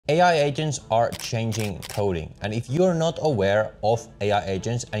AI agents are changing coding, and if you're not aware of AI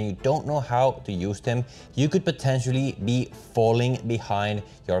agents and you don't know how to use them, you could potentially be falling behind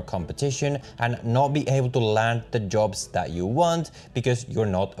your competition and not be able to land the jobs that you want because you're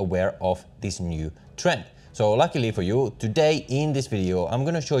not aware of this new trend. So luckily for you, today in this video, I'm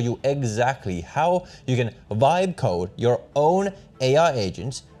going to show you exactly how you can vibe code your own AI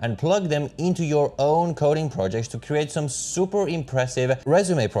agents and plug them into your own coding projects to create some super impressive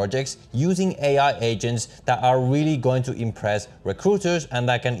resume projects using AI agents that are really going to impress recruiters and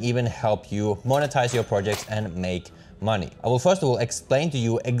that can even help you monetize your projects and make money. I will first of all explain to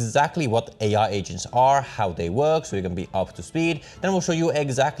you exactly what AI agents are, how they work, so you can be up to speed. Then we'll show you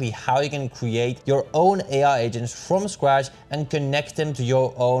exactly how you can create your own AI agents from scratch and connect them to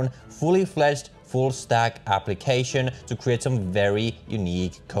your own fully fledged full stack application to create some very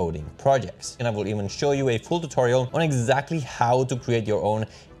unique coding projects. And I will even show you a full tutorial on exactly how to create your own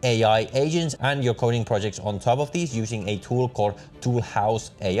AI agents and your coding projects on top of these using a tool called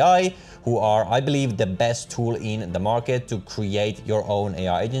Toolhouse AI, who are, I believe, the best tool in the market to create your own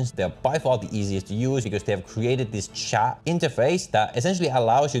AI agents. They're by far the easiest to use because they have created this chat interface that essentially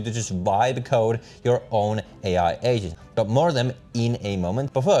allows you to just vibe code your own AI agents. But more of them in a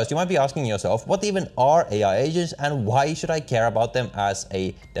moment. But first, you might be asking yourself, what even are AI agents and why should I care about them as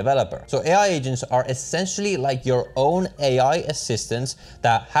a developer? So AI agents are essentially like your own AI assistants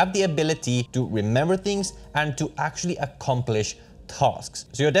that have the ability to remember things and to actually accomplish tasks.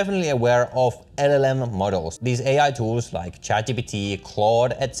 So you're definitely aware of LLM models, these AI tools like ChatGPT,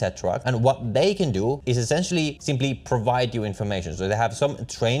 Claude, etc. And what they can do is essentially simply provide you information. So they have some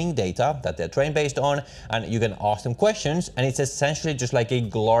training data that they're trained based on, and you can ask them questions, and it's essentially just like a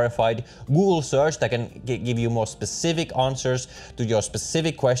glorified Google search that can give you more specific answers to your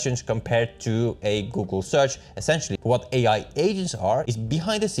specific questions compared to a Google search. Essentially, what AI agents are is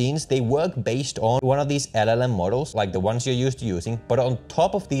behind the scenes, they work based on one of these LLM models, like the ones you're used to using, but on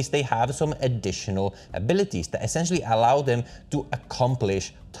top of these, they have some additional abilities that essentially allow them to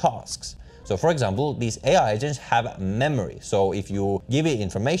accomplish tasks. So for example, these AI agents have memory. So if you give it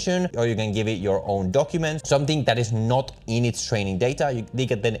information or you can give it your own documents, something that is not in its training data, they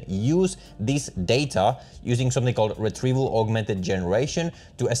can then use this data using something called retrieval augmented generation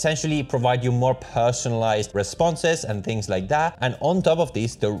to essentially provide you more personalized responses and things like that. And on top of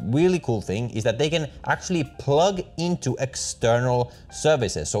this, the really cool thing is that they can actually plug into external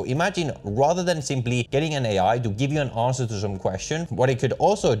services. So imagine rather than simply getting an AI to give you an answer to some question, what it could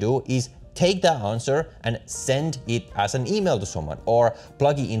also do is take that answer and send it as an email to someone, or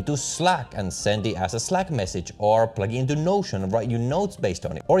plug it into Slack and send it as a Slack message, or plug it into Notion and write you notes based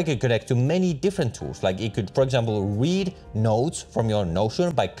on it. Or it could connect to many different tools. Like it could, for example, read notes from your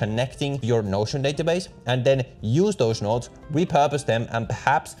Notion by connecting to your Notion database and then use those notes, repurpose them, and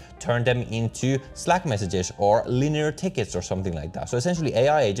perhaps turn them into Slack messages or linear tickets or something like that. So essentially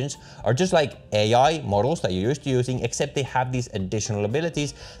AI agents are just like AI models that you're used to using, except they have these additional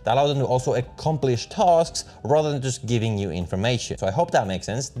abilities that allow them to also accomplish tasks rather than just giving you information. So I hope that makes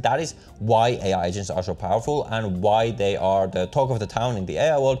sense. That is why AI agents are so powerful and why they are the talk of the town in the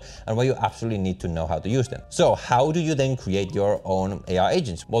AI world and why you absolutely need to know how to use them. So how do you then create your own AI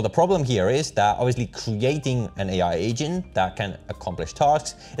agents? Well, the problem here is that obviously creating an AI agent that can accomplish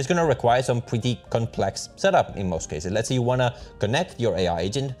tasks is going to require some pretty complex setup in most cases. Let's say you want to connect your AI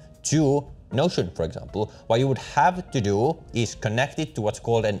agent to Notion, for example. What you would have to do is connect it to what's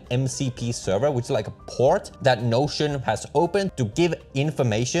called an MCP server, which is like a port that Notion has opened to give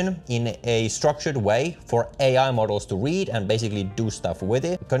information in a structured way for AI models to read and basically do stuff with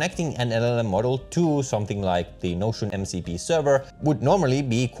it. Connecting an LLM model to something like the Notion MCP server would normally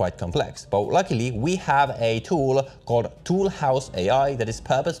be quite complex, but luckily we have a tool called Toolhouse AI that is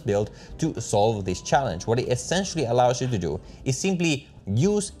purpose-built to solve this challenge. What it essentially allows you to do is simply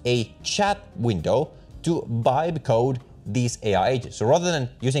use a chat window to vibe code these AI agents. So rather than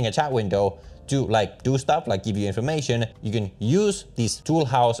using a chat window to like do stuff like give you information, you can use this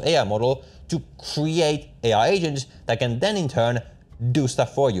Toolhouse AI model to create AI agents that can then in turn do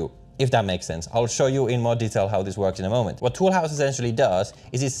stuff for you, if that makes sense. I'll show you in more detail how this works in a moment. What Toolhouse essentially does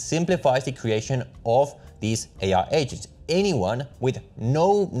is it simplifies the creation of these AI agents. Anyone with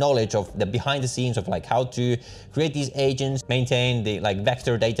no knowledge of the behind the scenes of like how to create these agents, maintain the like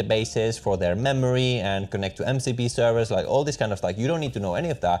vector databases for their memory and connect to MCP servers, like all this kind of stuff, you don't need to know any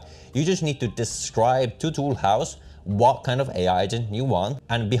of that. You just need to describe to Toolhouse what kind of AI agent you want,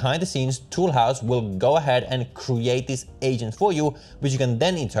 and behind the scenes Toolhouse will go ahead and create this agent for you, which you can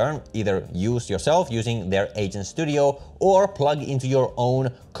then in turn either use yourself using their Agent Studio or plug into your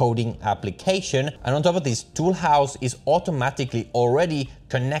own coding application. And on top of this, Toolhouse is automatically already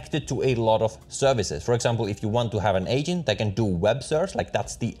connected to a lot of services. For example, if you want to have an agent that can do web search, like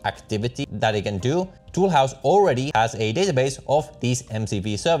that's the activity that it can do, Toolhouse already has a database of these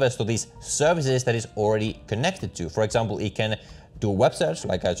MCP servers, so these services that is already connected to. For example, it can do web search,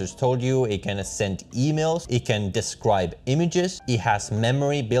 like I just told you, it can send emails, it can describe images, it has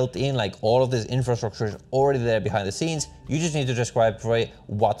memory built in, like all of this infrastructure is already there behind the scenes. You just need to describe for it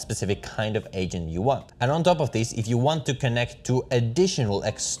what specific kind of agent you want. And on top of this, if you want to connect to additional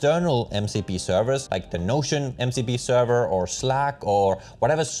external MCP servers, like the Notion MCP server or Slack or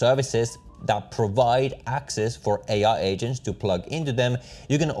whatever services that provide access for AI agents to plug into them,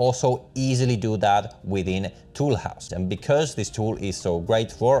 you can also easily do that within Toolhouse. And because this tool is so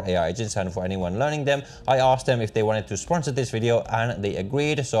great for AI agents and for anyone learning them, I asked them if they wanted to sponsor this video and they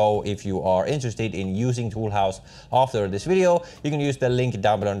agreed. So if you are interested in using Toolhouse after this video, you can use the link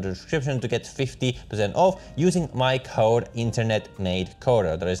down below in the description to get 50% off using my code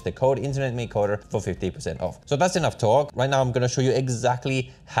InternetMadeCoder. That is the code InternetMadeCoder for 50% off. So that's enough talk. Right now I'm going to show you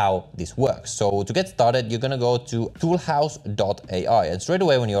exactly how this works. So to get started, you're going to go to toolhouse.ai, and straight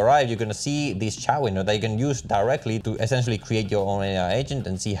away when you arrive, you're going to see this chat window that you can use directly to essentially create your own AI agent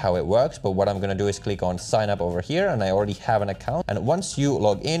and see how it works. But what I'm going to do is click on sign up over here, and I already have an account. And once you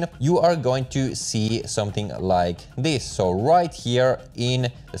log in, you are going to see something like this. So right here in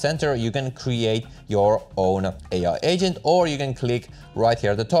the center, you can create your own AI agent, or you can click right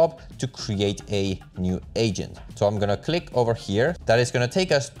here at the top to create a new agent. So I'm going to click over here. That is going to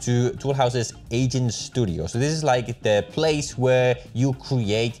take us to Toolhouse's Agent Studio. So this is like the place where you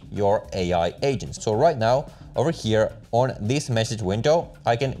create your AI agents. So right now, over here on this message window,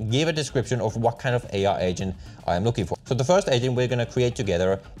 I can give a description of what kind of AI agent I am looking for. So the first agent we're going to create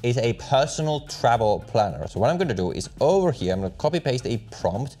together is a personal travel planner. So what I'm going to do is over here, I'm going to copy paste a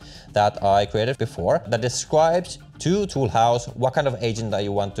prompt that I created before that describes to Toolhouse what kind of agent that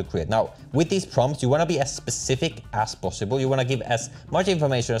you want to create. Now, with these prompts, you want to be as specific as possible. You want to give as much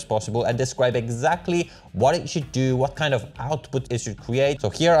information as possible and describe exactly what it should do, what kind of output it should create.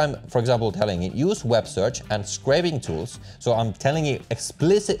 So here I'm, for example, telling it use web search and scraping tools. So I'm telling you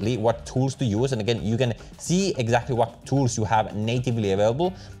explicitly what tools to use. And again, you can see exactly what tools you have natively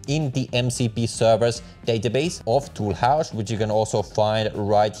available in the MCP servers database of Toolhouse, which you can also find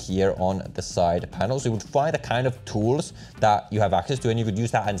right here on the side panel. So you would find the kind of tools that you have access to, and you could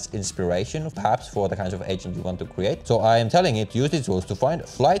use that as inspiration perhaps for the kinds of agent you want to create. So I am telling it to use these tools to find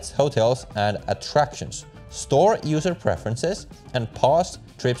flights, hotels, and attractions, store user preferences, and past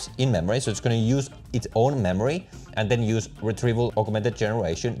trips in memory. So it's going to use its own memory and then use retrieval augmented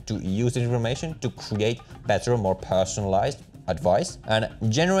generation to use this information to create better, more personalized advice, and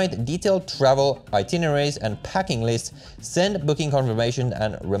generate detailed travel itineraries and packing lists, send booking confirmation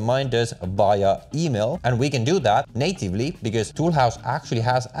and reminders via email. And we can do that natively because Toolhouse actually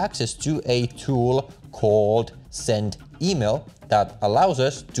has access to a tool called Send Email that allows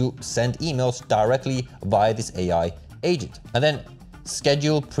us to send emails directly via this AI agent. And then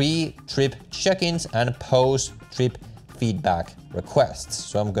schedule pre-trip check-ins and post-trip feedback requests.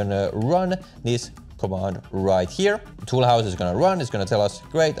 So I'm gonna run this command right here. Toolhouse is going to run. It's going to tell us,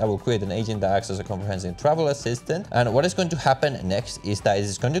 great, I will create an agent that acts as a comprehensive travel assistant. And what is going to happen next is that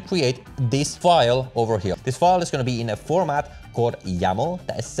it's going to create this file over here. This file is going to be in a format called YAML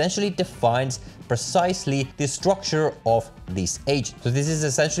that essentially defines precisely the structure of this agent. So this is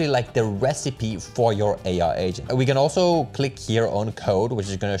essentially like the recipe for your AI agent. We can also click here on code, which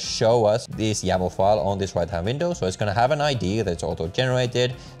is going to show us this YAML file on this right-hand window. So it's going to have an ID that's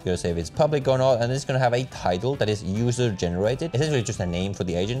auto-generated. It's going to say if it's public or not, and it's going to have a title that is user-generated, essentially just a name for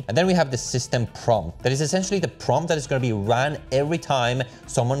the agent. And then we have the system prompt. That is essentially the prompt that is going to be ran every time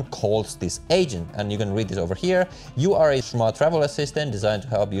someone calls this agent. And you can read this over here. You are a smart travel assistant designed to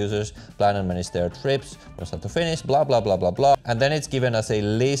help users plan and manage their trips from start to finish, blah, blah, blah, blah, blah. And then it's given us a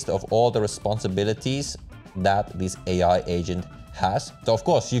list of all the responsibilities that this AI agent has. So of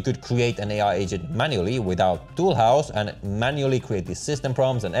course you could create an AI agent manually without Toolhouse and manually create these system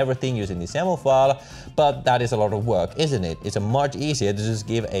prompts and everything using this YAML file, but that is a lot of work, isn't it? It's much easier to just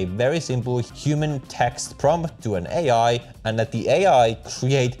give a very simple human text prompt to an AI and let the AI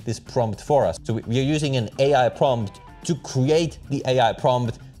create this prompt for us. So we are using an AI prompt to create the AI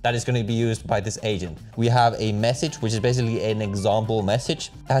prompt that is going to be used by this agent. We have a message, which is basically an example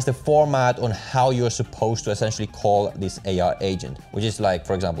message. It has the format on how you're supposed to essentially call this AI agent, which is like,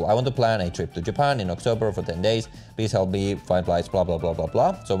 for example, I want to plan a trip to Japan in October for 10 days. Please help me find flights, blah, blah, blah, blah,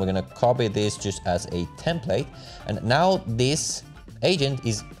 blah. So we're going to copy this just as a template. And now this agent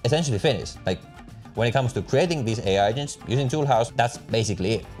is essentially finished. Like when it comes to creating these AI agents using Toolhouse, that's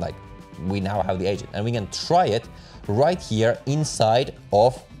basically it. Like we now have the agent and we can try it right here inside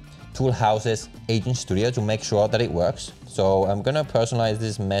of Toolhouse's Agent Studio to make sure that it works. So I'm gonna personalize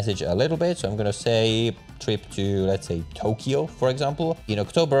this message a little bit. So I'm gonna say trip to, let's say, Tokyo, for example, in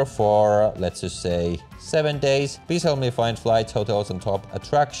October for, let's just say, 7 days. Please help me find flights, hotels, and top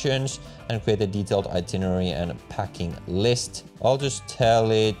attractions, and create a detailed itinerary and packing list. I'll just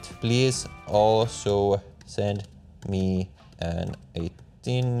tell it, please also send me an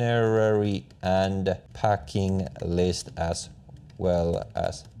itinerary and packing list as well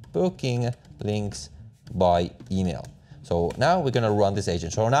as booking links by email. So now we're gonna run this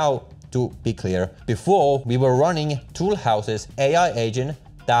agent. So now, to be clear, before we were running Toolhouse's AI agent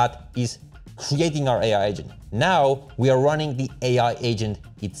that is creating our AI agent. Now we are running the AI agent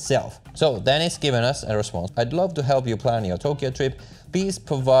itself. So then it's given us a response. I'd love to help you plan your Tokyo trip. Please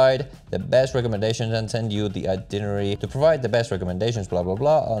provide the best recommendations and send you the itinerary. To provide the best recommendations, blah, blah,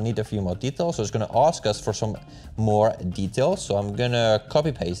 blah. I'll need a few more details. So it's gonna ask us for some more details. So I'm gonna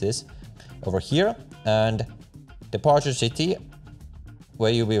copy paste this over here, and departure city,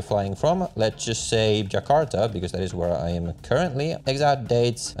 where you'll be flying from. Let's just say Jakarta, because that is where I am currently. Exact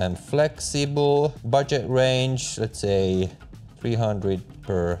dates and flexible budget range. Let's say 300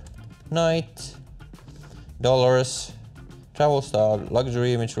 per night. Dollars. Travel style,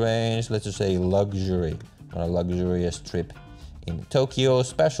 luxury image range. Let's just say luxury on a luxurious trip in Tokyo.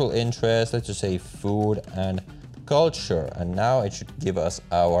 Special interest. Let's just say food and culture. And now it should give us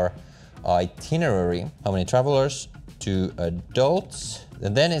our itinerary. How many travelers? 2 adults.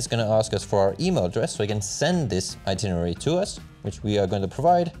 And then it's going to ask us for our email address so we can send this itinerary to us, which we are going to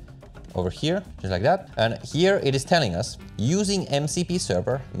provide over here, just like that. And here it is telling us using MCP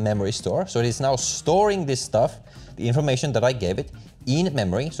server memory store. So it is now storing this stuff, the information that I gave it, in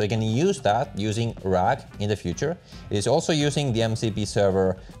memory, so you can use that using RAG in the future. It is also using the MCP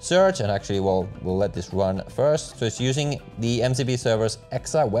server search, and actually we'll let this run first. So it's using the MCP server's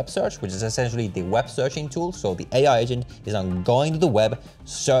EXA web search, which is essentially the web searching tool. So the AI agent is now going to the web,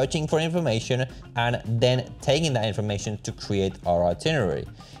 searching for information, and then taking that information to create our itinerary.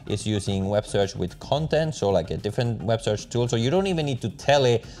 It's using web search with content, so like a different web search tool. So you don't even need to tell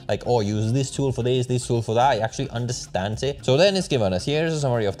it like, oh, use this tool for this tool for that. It actually understands it. So then it's given us, here's a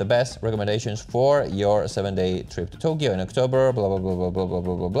summary of the best recommendations for your 7-day trip to Tokyo in October, blah, blah, blah, blah, blah, blah,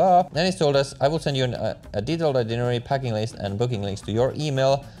 blah, blah, blah. Then it's told us, I will send you a detailed itinerary, packing list, and booking links to your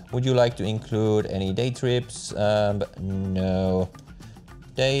email. Would you like to include any day trips? No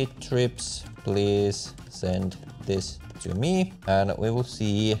day trips. Please send this to me, and we will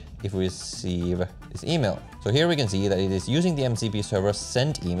see if we receive this email. So here we can see that it is using the MCP server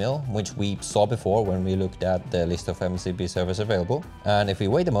sent email, which we saw before when we looked at the list of MCP servers available. And if we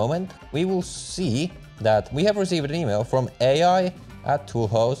wait a moment, we will see that we have received an email from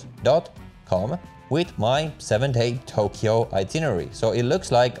ai@toolhouse.com with my 7-day Tokyo itinerary. So it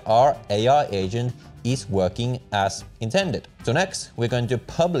looks like our AI agent is working as intended. So next, we're going to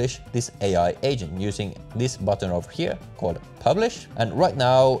publish this AI agent using this button over here called Publish. And right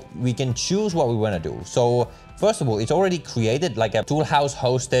now, we can choose what we want to do. So first of all, it's already created like a Toolhouse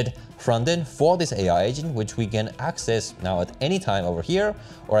hosted frontend for this AI agent, which we can access now at any time over here,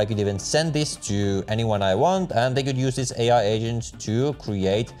 or I could even send this to anyone I want, and they could use this AI agent to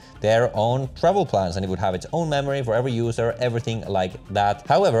create their own travel plans, and it would have its own memory for every user, everything like that.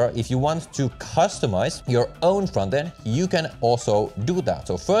 However, if you want to customize your own frontend, you can also do that.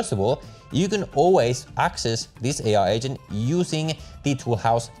 So first of all, you can always access this AI agent using the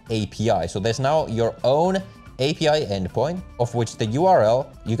Toolhouse API. So there's now your own API endpoint, of which the URL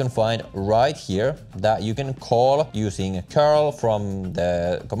you can find right here, that you can call using curl from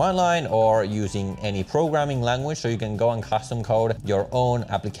the command line or using any programming language. So you can go and custom code your own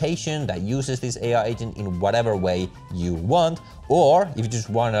application that uses this AI agent in whatever way you want. Or if you just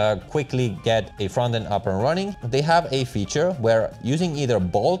want to quickly get a frontend up and running, they have a feature where using either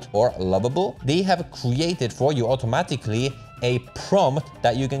Bolt or Lovable, they have created for you automatically a prompt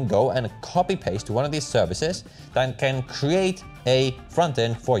that you can go and copy paste to one of these services that can create a front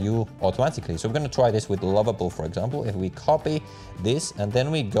end for you automatically. So we're going to try this with Lovable, for example. If we copy this and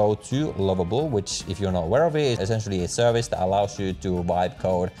then we go to Lovable, which if you're not aware of it, is essentially a service that allows you to vibe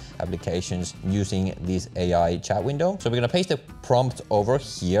code applications using this AI chat window. So we're going to paste the prompt over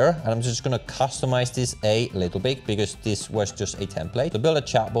here, and I'm just going to customize this a little bit because this was just a template. So build a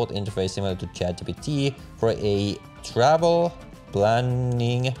chatbot interface similar to ChatGPT for a travel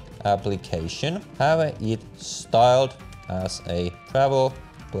planning application. Have it styled as a travel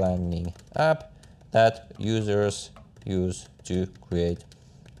planning app that users use to create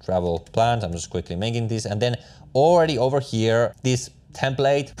travel plans. I'm just quickly making this, and then already over here, this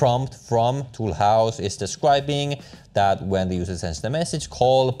template prompt from Toolhouse is describing that when the user sends the message,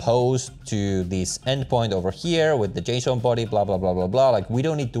 call post to this endpoint over here with the JSON body, blah, blah, blah, blah, blah. Like, we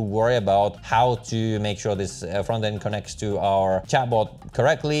don't need to worry about how to make sure this front end connects to our chatbot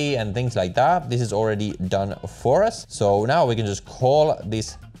correctly and things like that. This is already done for us. So now we can just call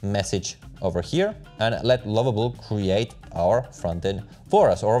this message over here and let Lovable create our front end for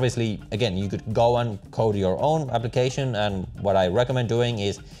us. Or obviously, again, you could go and code your own application. And what I recommend doing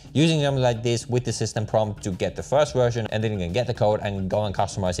is using something like this with the system prompt to get the first version, and then you can get the code and go and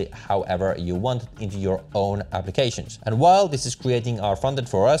customize it however you want into your own applications. And while this is creating our front end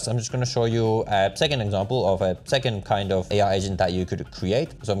for us, I'm just going to show you a second example of a second kind of AI agent that you could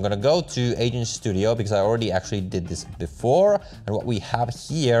create. So I'm going to go to Agent Studio because I already actually did this before. And what we have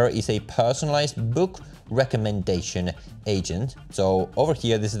here is a personalized book recommendation agent. So over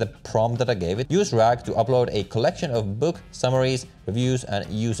here, this is the prompt that I gave it. Use RAG to upload a collection of book summaries, reviews, and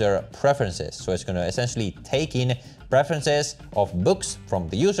user preferences. So it's going to essentially take in preferences of books from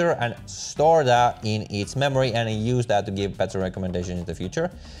the user and store that in its memory and use that to give better recommendations in the future.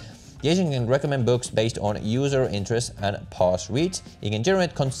 The agent can recommend books based on user interest and past reads. It can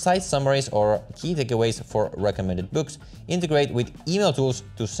generate concise summaries or key takeaways for recommended books. Integrate with email tools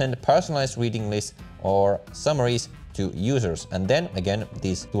to send personalized reading lists or summaries to users. And then again,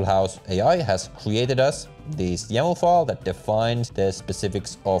 this Toolhouse AI has created us this YAML file that defines the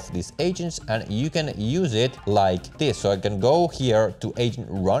specifics of these agents, and you can use it like this. So I can go here to agent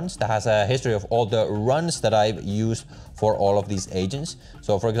runs that has a history of all the runs that I've used for all of these agents.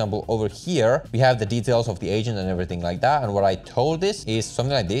 So for example, over here, we have the details of the agent and everything like that. And what I told this is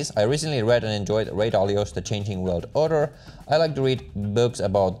something like this. I recently read and enjoyed Ray Dalio's The Changing World Order. I like to read books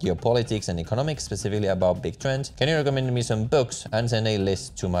about geopolitics and economics, specifically about big trends. Can you recommend me some books and send a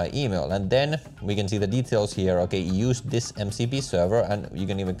list to my email? And then we can see the details here. Okay, use this MCP server, and you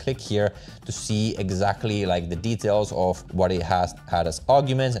can even click here to see exactly like the details of what it has had as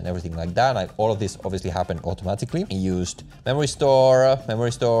arguments and everything like that. Like all of this obviously happened automatically. It used memory store.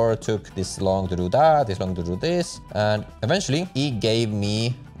 Memory store took this long to do that, this long to do this, and eventually it gave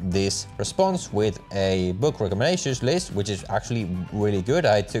me this response with a book recommendations list, which is actually really good.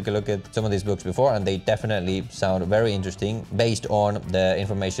 I took a look at some of these books before and they definitely sound very interesting based on the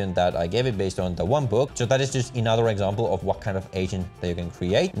information that I gave it based on the one book. So that is just another example of what kind of agent that you can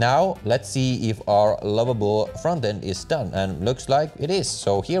create. Now let's see if our lovable front end is done, and looks like it is.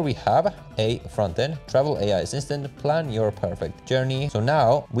 So here we have a front end, travel AI assistant, plan your perfect journey. So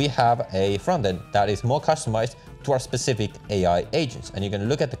now we have a front end that is more customized to our specific AI agents. And you can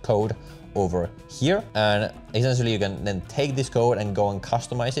look at the code over here, and essentially you can then take this code and go and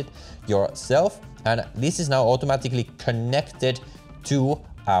customize it yourself. And this is now automatically connected to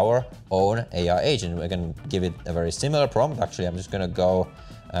our own AI agent. We can give it a very similar prompt. Actually, I'm just gonna go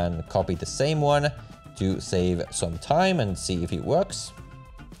and copy the same one to save some time and see if it works.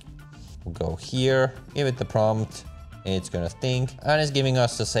 We'll go here, give it the prompt. It's gonna think, and it's giving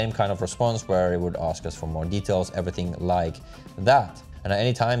us the same kind of response where it would ask us for more details, everything like that. And at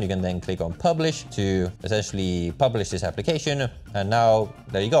any time you can then click on publish to essentially publish this application. And now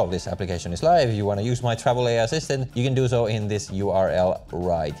there you go, this application is live. If you want to use my travel AI assistant, you can do so in this URL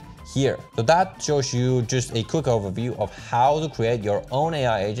right here. So that shows you just a quick overview of how to create your own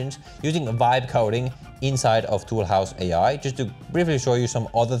AI agents using vibe coding inside of Toolhouse AI, just to briefly show you some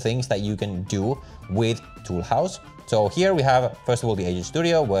other things that you can do with Toolhouse. So here we have, first of all, the Agent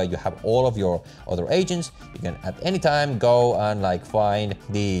Studio, where you have all of your other agents. You can at any time go and like find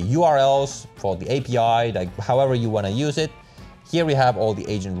the URLs for the API, like however you want to use it. Here we have all the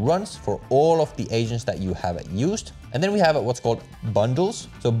agent runs for all of the agents that you have used. And then we have what's called bundles.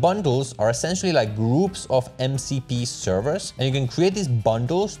 So bundles are essentially like groups of MCP servers, and you can create these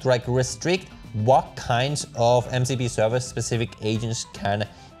bundles to like restrict what kinds of MCP servers specific agents can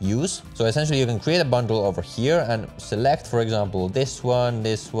use. So essentially you can create a bundle over here and select, for example, this one,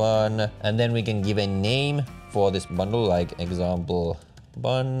 and then we can give a name for this bundle, like example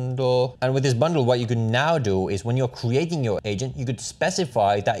bundle. And with this bundle, what you can now do is when you're creating your agent, you could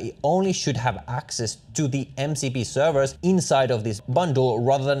specify that it only should have access to the MCP servers inside of this bundle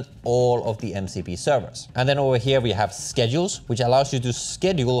rather than all of the MCP servers. And then over here we have schedules, which allows you to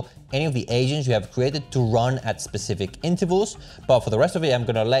schedule any of the agents you have created to run at specific intervals. But for the rest of it, I'm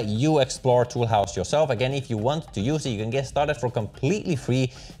gonna let you explore Toolhouse yourself. Again, if you want to use it, you can get started for completely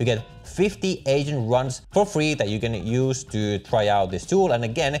free. You get 50 agent runs for free that you can use to try out this tool. And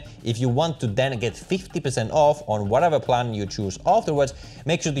again, if you want to then get 50% off on whatever plan you choose afterwards,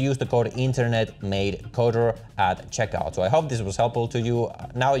 make sure to use the code InternetMadeCoder at checkout. So I hope this was helpful to you.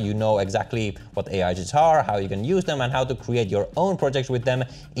 Now you know exactly what AI agents are, how you can use them, and how to create your own projects with them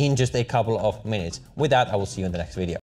in just a couple of minutes. With that, I will see you in the next video.